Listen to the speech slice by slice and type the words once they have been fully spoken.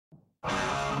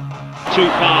Too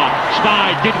far.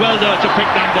 Spy did well though to pick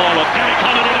that ball up. Gary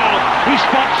Connolly now. He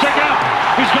spots Singer.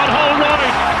 He's got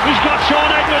Holroyd. He's got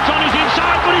Sean Edwards on his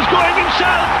inside, but he's going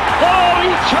himself. Oh,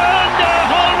 he turned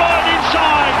Holroyd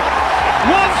inside.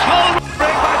 Once Holroyd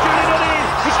break by Julian Dunny.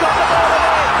 He's got the ball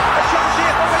away. A chance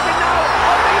here for Wigan now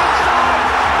on the inside.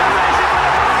 They're racing for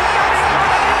the ball. Gary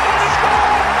Connolly is going to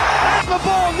score. The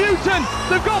ball, Newton.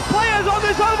 They've got players on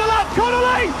this overlap.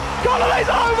 Connolly.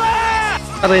 Connolly's over.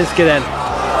 Adlinski then.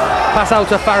 Pass out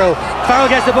to Farrell. Farrell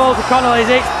gets the ball to Connolly.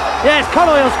 Yes,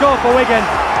 Connolly will score for Wigan.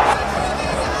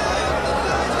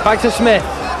 Back to Smith.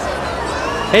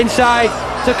 Inside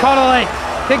to Connolly.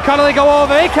 Can Connolly go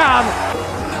over? He can.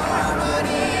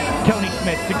 Tony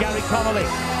Smith to Gary Connolly.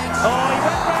 Oh, he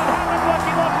went round Hammond like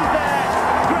he wasn't there.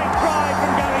 Great try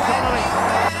from Gary Connolly.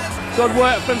 Good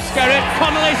work from Skerritt.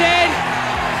 Connolly's in.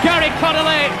 Gary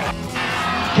Connolly.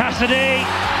 Cassidy.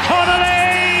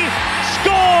 Connolly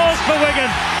scores for Wigan.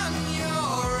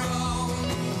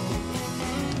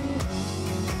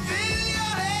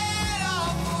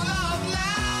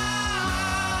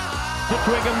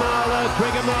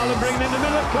 Twigger Marler bringing in the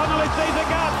middle. Connolly sees a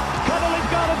gap. Connolly's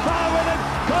got a power with him.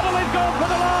 Connolly's gone for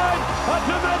the line. A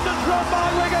tremendous run by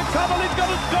Wigan. Connolly's got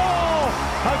to score.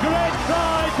 A great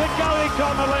try to Gary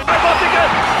Connolly.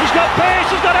 He's got pace.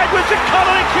 He's got Edwards and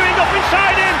Connolly queuing up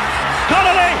inside him.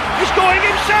 Connolly is going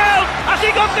himself. Has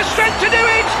he got the strength to do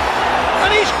it?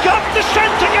 And he's got the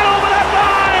strength to get over that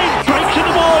line. Breaks in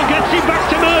the ball, gets him back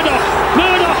to Murdoch.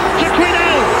 Murdoch to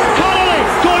Quinnell. Connolly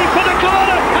going for the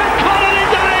corner. And Connolly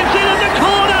dives in at the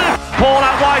corner. Ball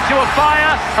out wide to a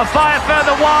fire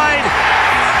further wide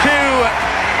to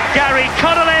Gary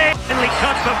Connolly. Finley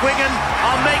cut for Wigan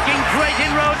are making great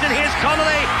inroads, and here's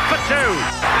Connolly for two.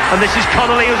 And this is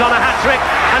Connolly who's on a hat-trick,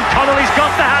 and Connolly's got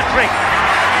the hat-trick.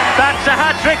 That's a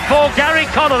hat-trick for Gary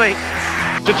Connolly.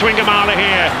 To Twingamala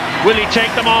here. Will he take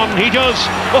them on? He does.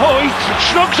 Oh, he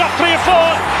shrugs off 3 or 4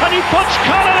 and he puts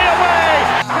Connolly away.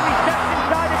 And he steps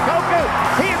inside of Koku.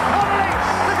 Here's Connolly.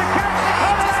 There's a chance for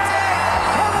Connolly.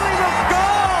 Connolly will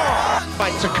score.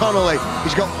 Back to Connolly.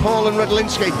 He's got Paul and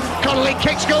Redlinski. Connolly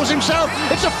kicks, goes himself.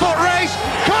 It's a foot race.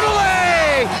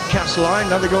 Connolly! Cast line.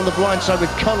 Now they go on the blind side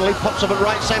with Connolly. Pops up at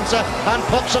right centre and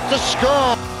pops up to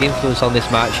score. The influence on this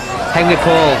match. Henry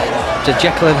Paul to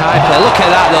Jekyll and Hyde play. Look at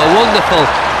that though, wonderful.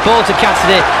 Ball to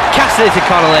Cassidy. Cassidy to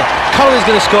Connolly. Connolly's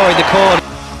going to score in the corner.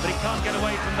 But he can't get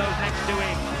away from those next to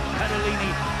him. Cannellini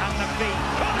and McPhee.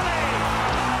 Connolly!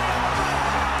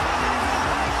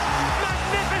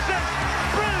 Magnificent!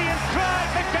 Brilliant try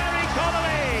for Gary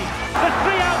Connolly! The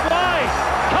 3 out wide.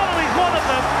 Connolly's one of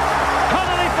them.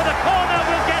 Connolly for the corner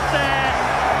will get there.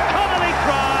 Connolly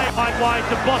try. Out wide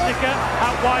to Bossica.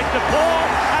 Out wide to Paul.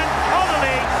 And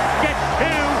Connolly gets 2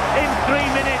 in 3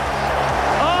 minutes.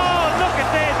 Oh, look at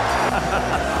this.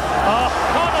 Oh,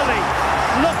 Connolly.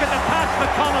 Look at the pass for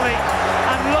Connolly.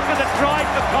 And look at the drive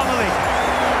for Connolly.